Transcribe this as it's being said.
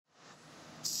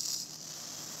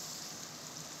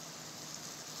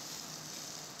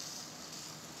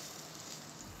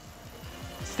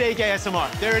steak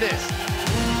ASMR. There it is.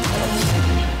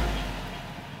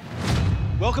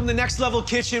 Welcome to Next Level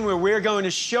Kitchen, where we're going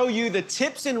to show you the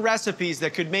tips and recipes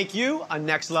that could make you a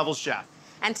next level chef.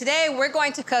 And today we're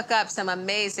going to cook up some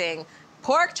amazing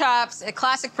pork chops, a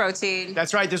classic protein.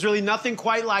 That's right, there's really nothing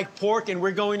quite like pork, and we're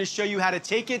going to show you how to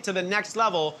take it to the next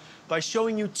level by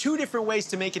showing you 2 different ways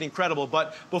to make it incredible.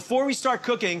 But before we start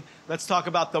cooking, let's talk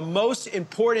about the most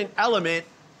important element,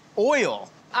 oil.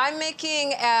 I'm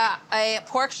making a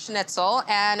pork schnitzel,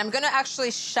 and I'm gonna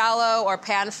actually shallow or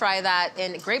pan fry that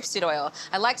in grapeseed oil.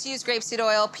 I like to use grapeseed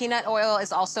oil. Peanut oil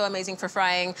is also amazing for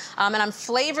frying. And I'm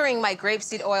flavoring my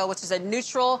grapeseed oil, which is a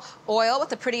neutral oil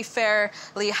with a pretty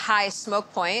fairly high smoke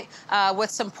point,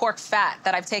 with some pork fat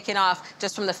that I've taken off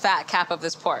just from the fat cap of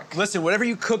this pork. Listen, whatever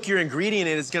you cook your ingredient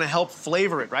in is gonna help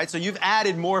flavor it, right? So you've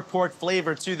added more pork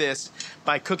flavor to this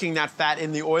by cooking that fat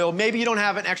in the oil. Maybe you don't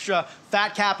have an extra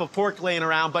fat cap of pork laying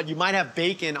around, but you might have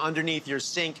bacon underneath your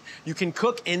sink. You can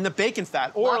cook in the bacon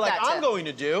fat. Or like I'm going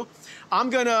to do, I'm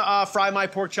gonna fry my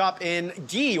pork chop in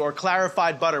ghee or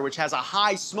clarified butter, which has a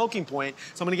high smoking point.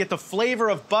 So I'm gonna get the flavor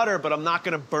of butter, but I'm not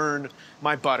gonna burn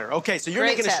my butter. Okay, so you're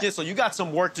making a schnitzel. You got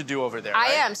some work to do over there,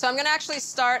 right? I am. So I'm gonna actually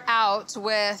start out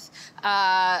with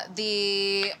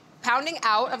the pounding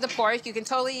out of the pork. You can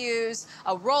totally use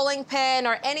a rolling pin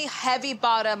or any heavy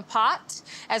bottom pot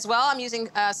as well. I'm using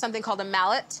something called a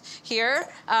mallet here.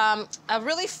 A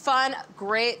really fun,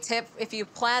 great tip if you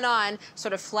plan on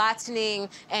sort of flattening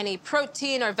any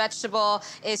protein or vegetable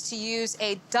is to use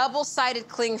a double-sided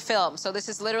cling film. So this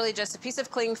is literally just a piece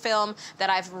of cling film that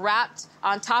I've wrapped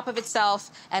on top of itself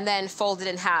and then folded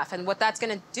in half. And what that's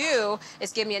gonna do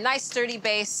is give me a nice sturdy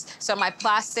base so my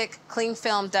plastic cling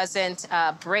film doesn't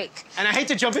break. And I hate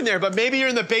to jump in there, but maybe you're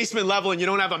in the basement level and you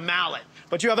don't have a mallet,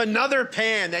 but you have another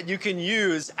pan that you can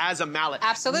use as a mallet.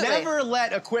 Absolutely. Never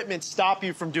let equipment stop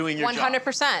you from doing your job.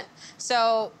 100%.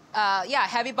 So, yeah,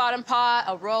 heavy bottom pot,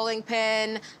 a rolling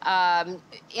pin,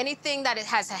 anything that it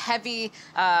has a heavy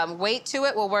weight to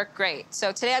it will work great.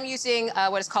 So today I'm using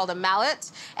what is called a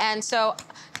mallet. And so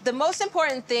the most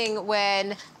important thing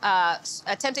when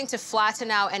attempting to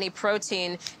flatten out any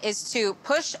protein is to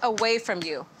push away from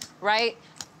you, right?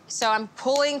 So I'm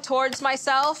pulling towards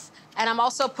myself, and I'm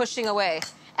also pushing away.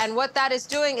 And what that is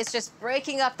doing is just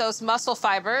breaking up those muscle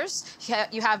fibers.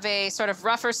 You have a sort of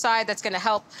rougher side that's gonna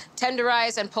help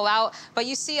tenderize and pull out. But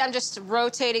you see I'm just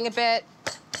rotating a bit,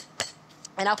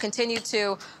 and I'll continue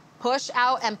to push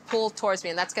out and pull towards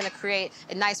me, and that's gonna create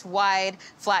a nice wide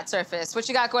flat surface. What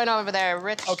you got going on over there,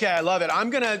 Rich? Okay, I love it. I'm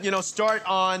gonna, start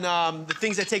on the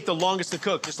things that take the longest to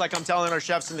cook, just like I'm telling our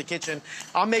chefs in the kitchen.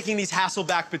 I'm making these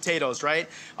Hasselback potatoes, right?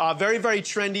 Very, very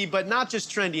trendy, but not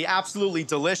just trendy, absolutely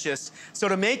delicious. So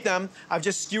to make them, I've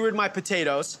just skewered my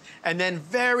potatoes, and then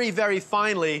very, very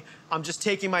finely, I'm just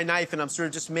taking my knife and I'm sort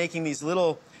of just making these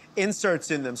little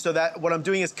inserts in them, so that what I'm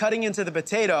doing is cutting into the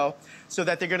potato so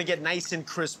that they're gonna get nice and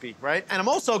crispy, right? And I'm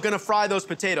also gonna fry those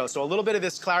potatoes. So a little bit of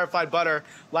this clarified butter,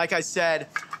 like I said,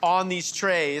 on these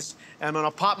trays, and I'm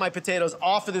gonna pop my potatoes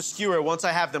off of the skewer once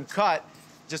I have them cut,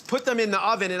 just put them in the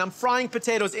oven, and I'm frying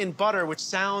potatoes in butter, which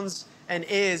sounds and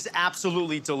is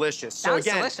absolutely delicious. So Sounds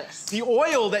again, delicious. The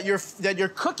oil that you're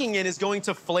cooking in is going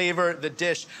to flavor the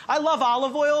dish. I love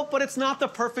olive oil, but it's not the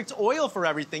perfect oil for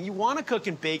everything. You want to cook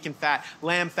in bacon fat,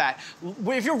 lamb fat.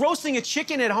 If you're roasting a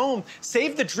chicken at home,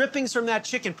 save the drippings from that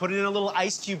chicken, put it in a little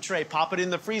ice cube tray, pop it in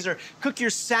the freezer, cook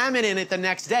your salmon in it the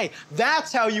next day.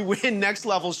 That's how you win next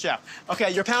level chef.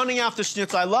 Okay, you're pounding out the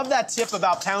schnitzel. I love that tip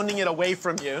about pounding it away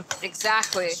from you.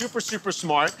 Exactly. Super, super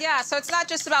smart. Yeah, so it's not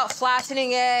just about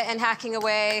flattening it and hacking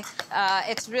away.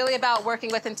 It's really about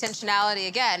working with intentionality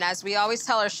again, as we always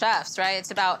tell our chefs, right? It's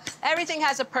about everything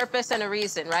has a purpose and a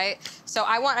reason, right? So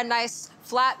I want a nice,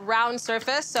 flat, round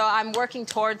surface, so I'm working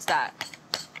towards that.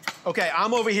 Okay,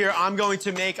 I'm over here. I'm going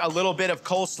to make a little bit of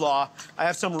coleslaw. I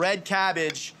have some red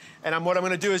cabbage, and what I'm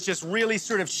gonna do is just really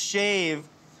sort of shave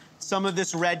some of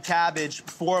this red cabbage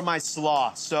for my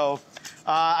slaw. So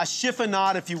a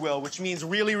chiffonade, if you will, which means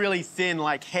really, really thin,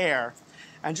 like hair.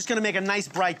 I'm just gonna make a nice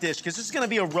bright dish, because this is gonna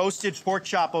be a roasted pork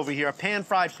chop over here, a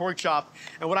pan-fried pork chop.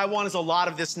 And what I want is a lot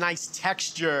of this nice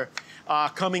texture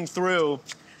coming through.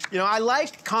 I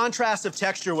like contrast of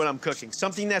texture when I'm cooking.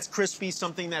 Something that's crispy,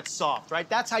 something that's soft, right?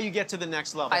 That's how you get to the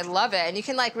next level. I love it. And you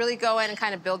can really go in and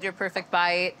kind of build your perfect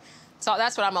bite. So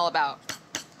that's what I'm all about.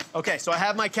 Okay, so I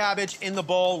have my cabbage in the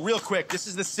bowl. Real quick, this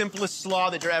is the simplest slaw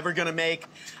that you're ever gonna make.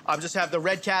 Just have the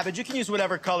red cabbage. You can use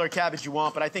whatever color cabbage you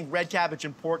want, but I think red cabbage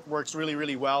and pork works really,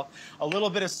 really well. A little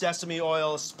bit of sesame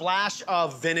oil, a splash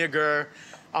of vinegar.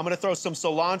 I'm gonna throw some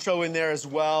cilantro in there as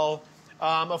well.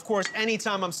 Of course,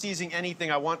 anytime I'm seasoning anything,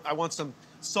 I want some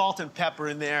salt and pepper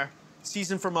in there.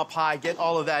 season from up high, get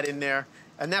all of that in there.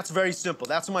 And that's very simple.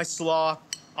 That's my slaw.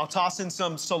 I'll toss in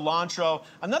some cilantro.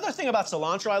 Another thing about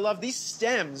cilantro I love, these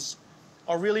stems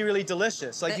are really, really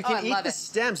delicious. Like you can eat the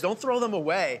stems, don't throw them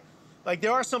away. Like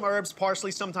there are some herbs,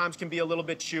 parsley sometimes can be a little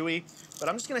bit chewy, but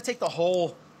I'm just gonna take the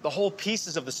whole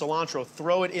pieces of the cilantro,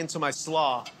 throw it into my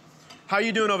slaw. How are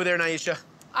you doing over there, Nyesha?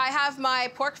 I have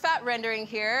my pork fat rendering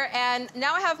here, and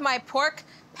now I have my pork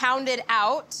pounded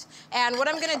out. And what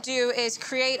I'm gonna do is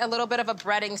create a little bit of a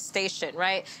breading station,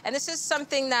 right? And this is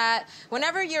something that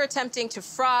whenever you're attempting to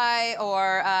fry,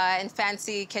 or in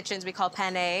fancy kitchens we call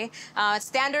pané,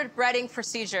 standard breading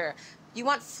procedure. You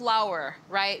want flour,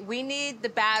 right? We need the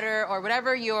batter or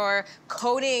whatever you're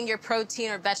coating your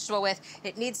protein or vegetable with,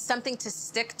 it needs something to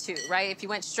stick to, right? If you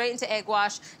went straight into egg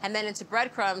wash and then into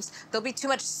breadcrumbs, there'll be too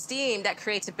much steam that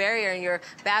creates a barrier and your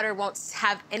batter won't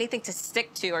have anything to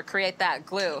stick to or create that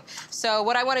glue. So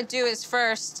what I wanna do is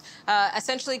first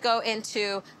essentially go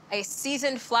into a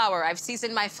seasoned flour. I've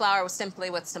seasoned my flour simply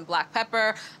with some black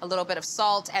pepper, a little bit of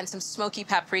salt, and some smoky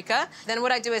paprika. Then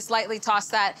what I do is lightly toss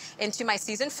that into my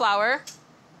seasoned flour.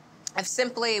 I've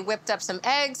simply whipped up some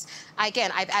eggs.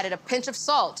 Again, I've added a pinch of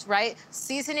salt, right?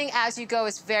 Seasoning as you go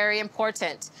is very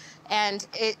important. And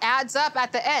it adds up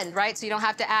at the end, right? So you don't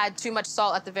have to add too much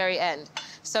salt at the very end.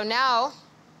 So now,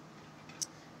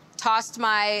 tossed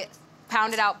my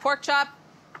pounded out pork chop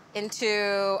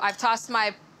into, I've tossed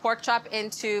my pork chop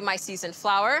into my seasoned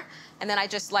flour, and then I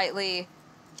just lightly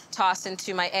toss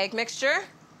into my egg mixture.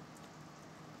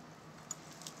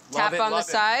 Tap on the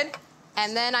side,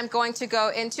 and then I'm going to go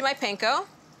into my panko,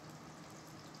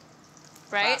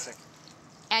 right? Classic.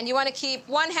 And you want to keep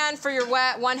one hand for your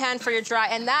wet, one hand for your dry,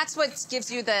 and that's what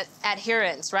gives you the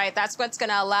adherence, right? That's what's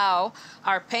going to allow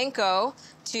our panko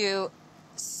to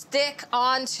stick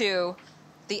onto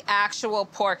the actual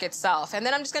pork itself. And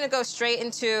then I'm just gonna go straight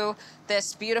into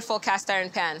this beautiful cast iron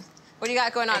pan. What do you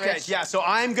got going on, Rich? Yeah, so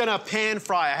I'm gonna pan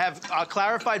fry. I have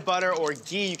clarified butter or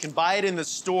ghee. You can buy it in the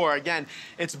store. Again,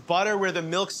 it's butter where the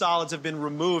milk solids have been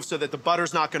removed so that the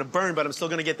butter's not gonna burn, but I'm still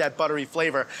gonna get that buttery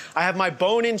flavor. I have my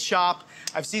bone-in chop.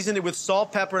 I've seasoned it with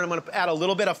salt, pepper, and I'm gonna add a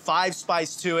little bit of 5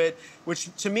 spice to it,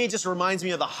 which to me just reminds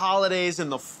me of the holidays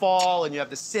and the fall, and you have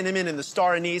the cinnamon and the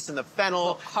star anise and the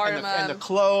fennel and the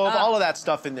clove, all of that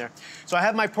stuff in there. So I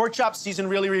have my pork chop seasoned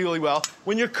really, really well.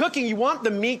 When you're cooking, you want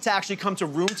the meat to actually come to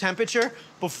room temperature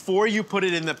before you put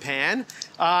it in the pan.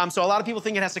 So a lot of people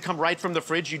think it has to come right from the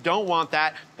fridge. You don't want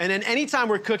that. And then anytime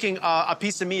we're cooking a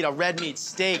piece of meat, a red meat,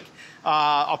 steak,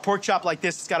 a pork chop like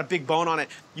this, it's got a big bone on it,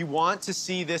 you want to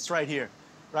see this right here,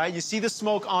 right? You see the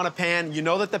smoke on a pan, you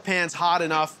know that the pan's hot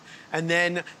enough, and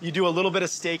then you do a little bit of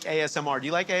steak ASMR. Do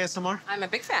you like ASMR? I'm a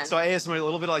big fan. So ASMR, a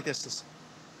little bit like this. Just...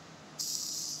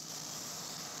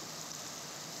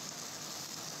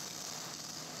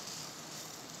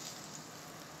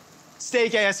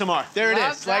 Steak ASMR. There it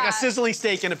is, like a sizzling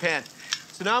steak in a pan.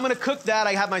 So now I'm gonna cook that.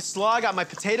 I have my slaw, I got my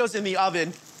potatoes in the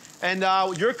oven, and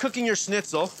you're cooking your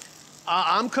schnitzel.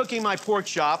 I'm cooking my pork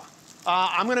chop.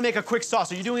 I'm gonna make a quick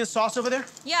sauce. Are you doing a sauce over there?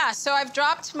 Yeah, so I've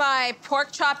dropped my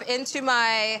pork chop into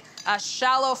my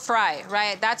shallow fry,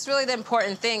 right? That's really the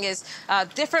important thing is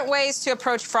different ways to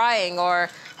approach frying or,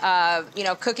 you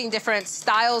know, cooking different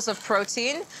styles of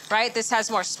protein, right? This has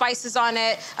more spices on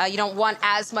it. You don't want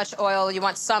as much oil. You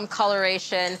want some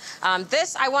coloration.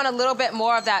 This, I want a little bit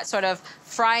more of that sort of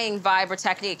frying vibe or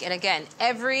technique. And again,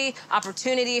 every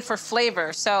opportunity for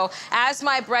flavor. So as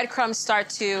my breadcrumbs start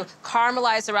to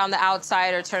caramelize around the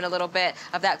outside or turn a little bit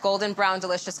of that golden brown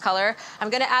delicious color, I'm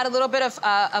gonna add a little bit of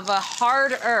a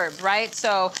hard herb, right?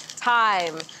 So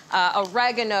thyme,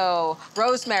 oregano,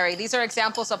 rosemary. These are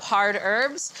examples of hard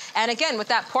herbs. And again, with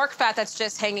that pork fat that's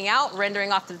just hanging out,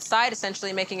 rendering off to the side,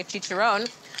 essentially making a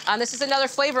chicharron, this is another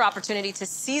flavor opportunity to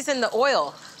season the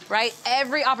oil, right?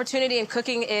 Every opportunity in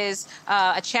cooking is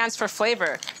a chance for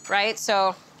flavor, right?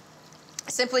 So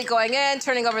simply going in,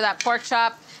 turning over that pork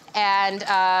chop, and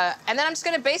then I'm just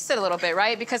gonna baste it a little bit,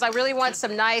 right? Because I really want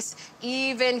some nice,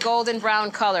 even golden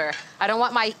brown color. I don't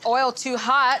want my oil too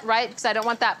hot, right? Because I don't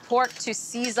want that pork to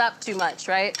seize up too much,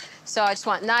 right? So I just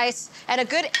want nice, and a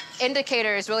good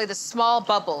indicator is really the small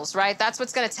bubbles, right? That's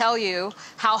what's gonna tell you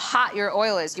how hot your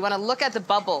oil is. You wanna look at the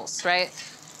bubbles, right?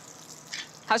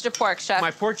 How's your pork, Chef?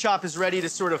 My pork chop is ready to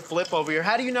sort of flip over here.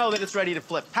 How do you know that it's ready to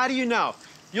flip? How do you know?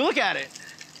 You look at it.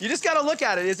 You just gotta look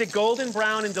at it. Is it golden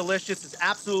brown and delicious? It's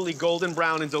absolutely golden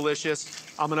brown and delicious.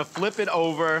 I'm gonna flip it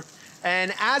over.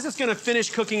 And as it's gonna finish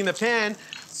cooking in the pan,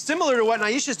 similar to what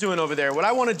Nyesha's doing over there, what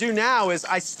I wanna do now is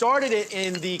I started it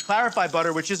in the clarified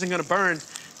butter, which isn't gonna burn,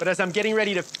 but as I'm getting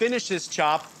ready to finish this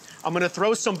chop, I'm gonna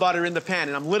throw some butter in the pan,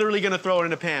 and I'm literally gonna throw it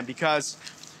in the pan because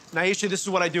Nyesha, this is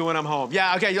what I do when I'm home.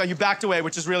 Yeah, okay, you backed away,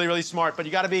 which is really, really smart, but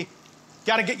you gotta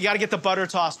get the butter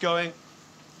toss going.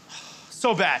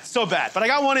 So bad, so bad. But I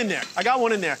got one in there. I got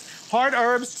one in there. Hard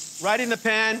herbs, right in the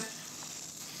pan.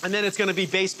 And then it's gonna be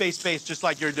base, base, base, just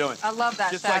like you're doing. I love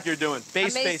that, Just Chef. like you're doing.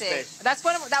 Base, Amazing. base, base.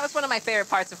 That was one of my favorite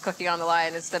parts of cooking on the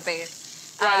line, is the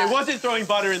base. Right, it wasn't throwing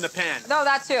butter in the pan. No,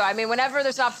 that too. I mean, whenever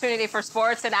there's an opportunity for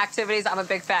sports and activities, I'm a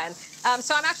big fan.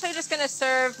 So I'm actually just gonna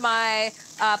serve my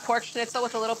pork schnitzel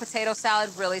with a little potato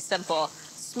salad, really simple.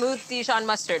 Smooth Dijon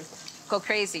mustard, go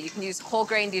crazy. You can use whole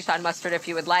grain Dijon mustard if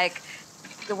you would like.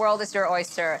 The world is your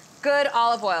oyster. Good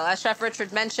olive oil. As Chef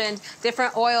Richard mentioned,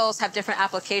 different oils have different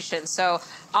applications. So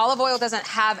olive oil doesn't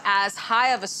have as high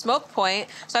of a smoke point,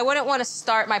 so I wouldn't want to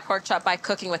start my pork chop by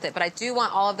cooking with it, but I do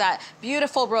want all of that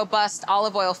beautiful, robust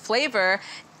olive oil flavor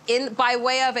by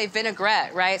way of a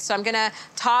vinaigrette, right? So I'm gonna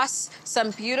toss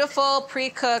some beautiful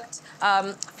pre-cooked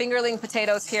fingerling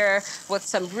potatoes here with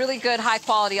some really good high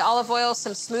quality olive oil,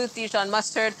 some smooth Dijon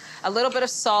mustard, a little bit of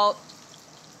salt,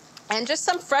 and just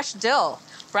some fresh dill.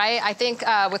 Right? I think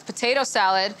with potato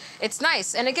salad, it's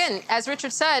nice. And again, as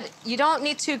Richard said, you don't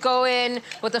need to go in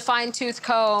with a fine-tooth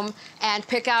comb and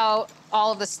pick out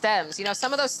all of the stems. You know,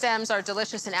 some of those stems are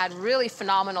delicious and add really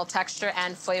phenomenal texture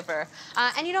and flavor.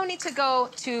 And you don't need to go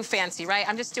too fancy, right?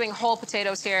 I'm just doing whole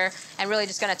potatoes here and really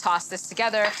just gonna toss this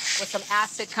together with some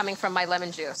acid coming from my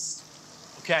lemon juice.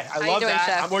 Okay, I How you love doing,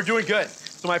 that. Chef? We're doing good.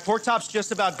 So my pork chop's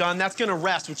just about done. That's gonna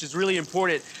rest, which is really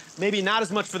important. Maybe not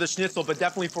as much for the schnitzel, but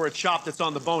definitely for a chop that's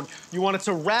on the bone. You want it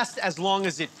to rest as long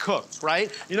as it cooks,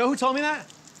 right? You know who told me that?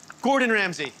 Gordon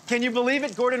Ramsay. Can you believe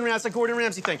it? That's a Gordon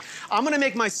Ramsay thing. I'm gonna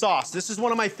make my sauce. This is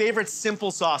one of my favorite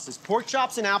simple sauces. Pork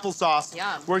chops and applesauce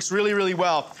works really, really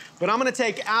well. But I'm gonna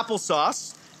take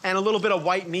applesauce and a little bit of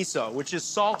white miso, which is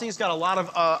salty. It's got a lot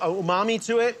of umami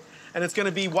to it. And it's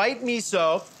gonna be white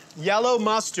miso, yellow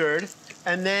mustard,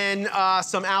 and then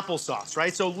some applesauce,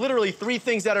 right? So literally 3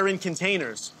 things that are in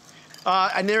containers.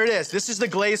 And there it is. This is the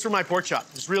glaze for my pork chop.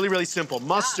 It's really, really simple.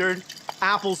 Mustard,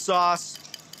 applesauce,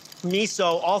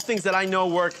 miso, all things that I know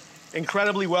work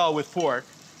incredibly well with pork.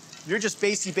 You're just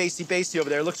basey, basey, basey over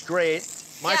there. Looks great.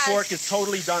 My pork is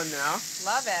totally done now.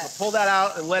 Love it. I'll pull that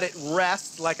out and let it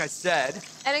rest, like I said.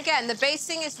 And again, the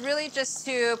basting is really just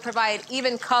to provide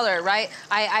even color, right?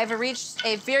 I've reached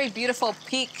a very beautiful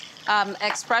peak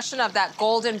expression of that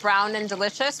golden brown and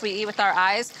delicious we eat with our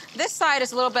eyes. This side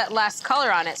is a little bit less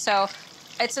color on it, so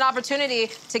it's an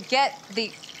opportunity to get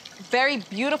the very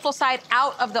beautiful side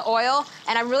out of the oil,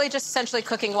 and I'm really just essentially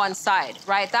cooking one side,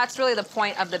 right? That's really the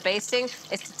point of the basting,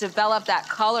 is to develop that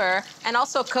color and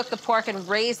also cook the pork and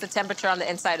raise the temperature on the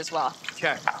inside as well.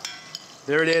 Okay,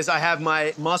 there it is. I have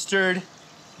my mustard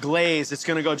glaze. It's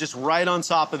gonna go just right on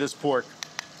top of this pork.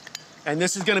 And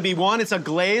this is gonna be it's a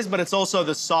glaze, but it's also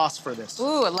the sauce for this.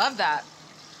 Ooh, I love that.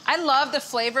 I love the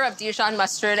flavor of Dijon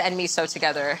mustard and miso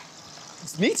together.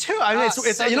 Me too. I mean,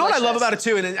 so you know what I love delicious. about it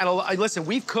too? And listen,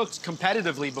 we've cooked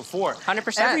competitively before.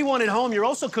 100%. Everyone at home, you're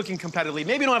also cooking competitively.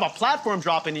 Maybe you don't have a platform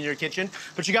dropping in your kitchen,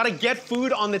 but you gotta get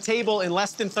food on the table in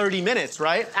less than 30 minutes,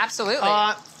 right? Absolutely.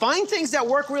 Find things that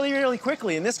work really, really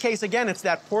quickly. In this case, again, it's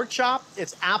that pork chop,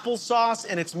 it's applesauce,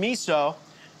 and it's miso.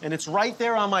 And it's right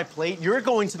there on my plate. You're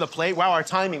going to the plate. Wow, our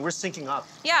timing, we're syncing up.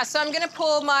 Yeah, so I'm gonna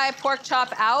pull my pork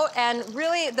chop out, and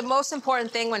really the most important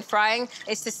thing when frying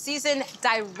is to season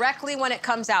directly when it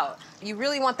comes out. You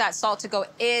really want that salt to go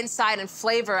inside and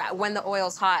flavor when the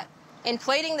oil's hot. In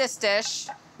plating this dish,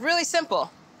 really simple.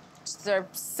 Just a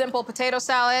simple potato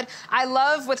salad. I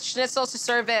love with schnitzels to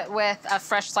serve it with a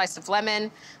fresh slice of lemon.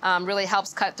 Really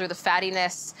helps cut through the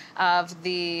fattiness of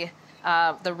the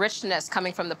richness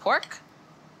coming from the pork.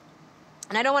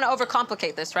 And I don't want to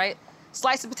overcomplicate this, right?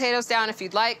 Slice the potatoes down if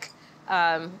you'd like.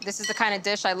 This is the kind of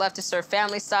dish I love to serve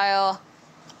family style.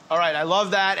 All right, I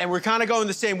love that, and we're kind of going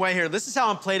the same way here. This is how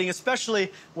I'm plating,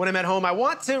 especially when I'm at home. I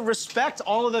want to respect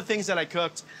all of the things that I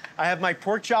cooked. I have my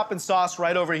pork chop and sauce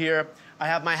right over here. I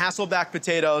have my Hasselback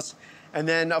potatoes, and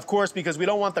then, of course, because we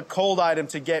don't want the cold item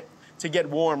to get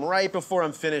warm, right before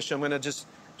I'm finished, I'm gonna just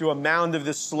do a mound of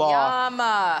this slaw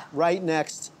right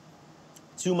next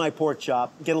to my pork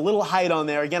chop. Get a little height on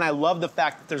there. Again, I love the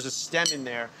fact that there's a stem in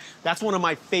there. That's one of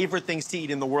my favorite things to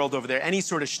eat in the world over there, any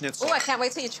sort of schnitzel. Oh, I can't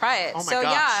wait till you try it. Oh my so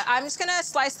gosh. yeah, I'm just gonna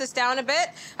slice this down a bit.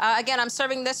 Again, I'm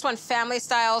serving this one family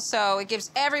style, so it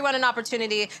gives everyone an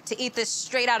opportunity to eat this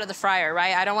straight out of the fryer,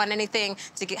 right? I don't want anything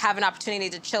to have an opportunity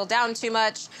to chill down too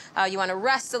much. You wanna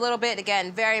rest a little bit.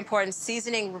 Again, very important,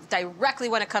 seasoning directly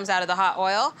when it comes out of the hot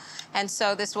oil. And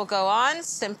so this will go on,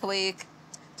 simply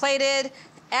plated.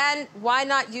 And why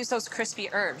not use those crispy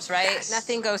herbs, right? Yes.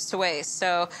 Nothing goes to waste.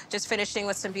 So just finishing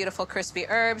with some beautiful crispy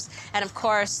herbs. And of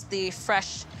course, the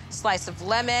fresh slice of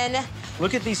lemon.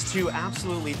 Look at these two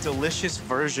absolutely delicious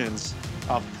versions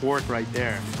of pork right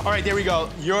there. All right, there we go.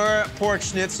 Your pork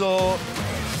schnitzel.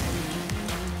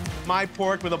 My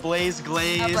pork with a Blais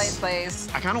glaze. A Blais glaze.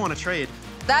 I kind of want to trade.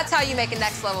 That's how you make a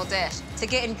next level dish. To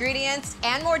get ingredients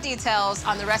and more details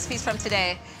on the recipes from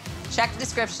today, check the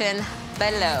description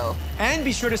below. And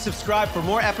be sure to subscribe for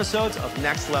more episodes of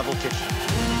Next Level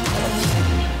Kitchen.